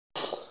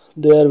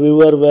Dear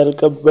viewer,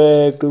 welcome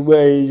back to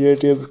my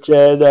YouTube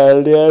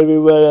channel. Dear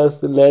viewer,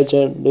 as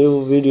legend,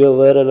 new video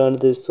viral on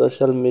the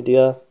social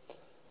media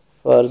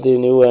for the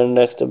new and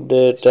next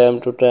update. Time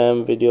to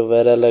time, video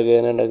viral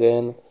again and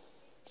again.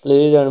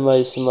 Please, on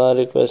my small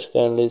request,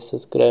 kindly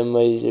subscribe my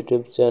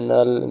YouTube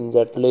channel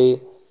immediately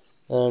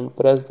and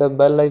press the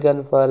bell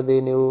icon for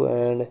the new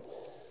and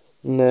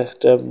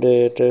next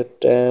update.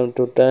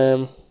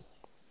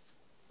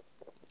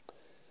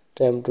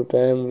 Time to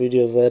time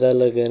video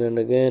viral again and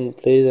again.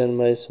 Please, and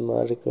my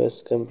small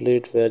request,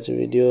 complete watch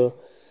video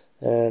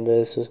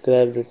and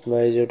subscribe to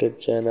my YouTube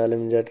channel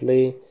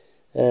immediately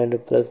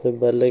and press the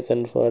bell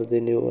icon for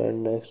the new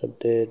and next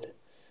update.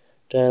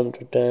 Time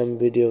to time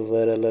video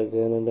viral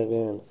again and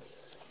again.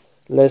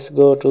 Let's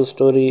go to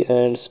story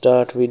and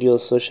start video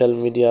social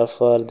media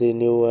for the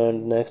new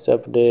and next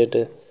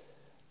update.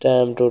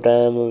 Time to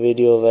time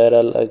video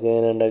viral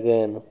again and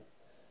again.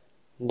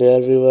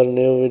 Dear viewer,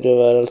 new video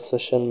viral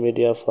social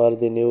media for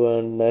the new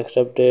and next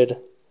update.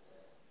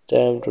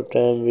 Time to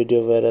time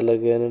video viral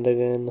again and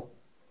again.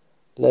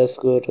 Let's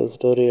go to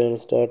story and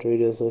start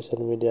video social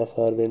media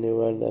for the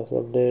new and next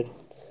update.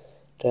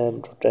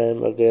 Time to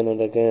time again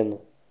and again.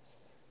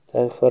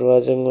 Thanks for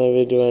watching my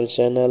video and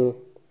channel.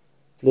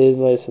 Please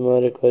my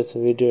small request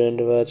video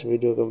and watch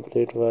video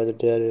complete. Watch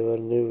dear viewer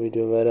new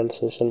video viral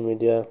social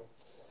media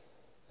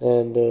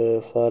and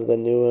for the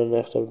new and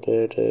next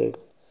update.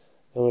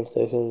 Comment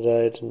section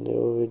write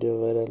new video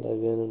viral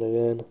again and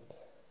again.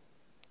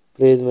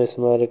 Please my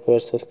small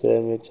request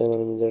subscribe my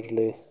channel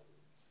immediately.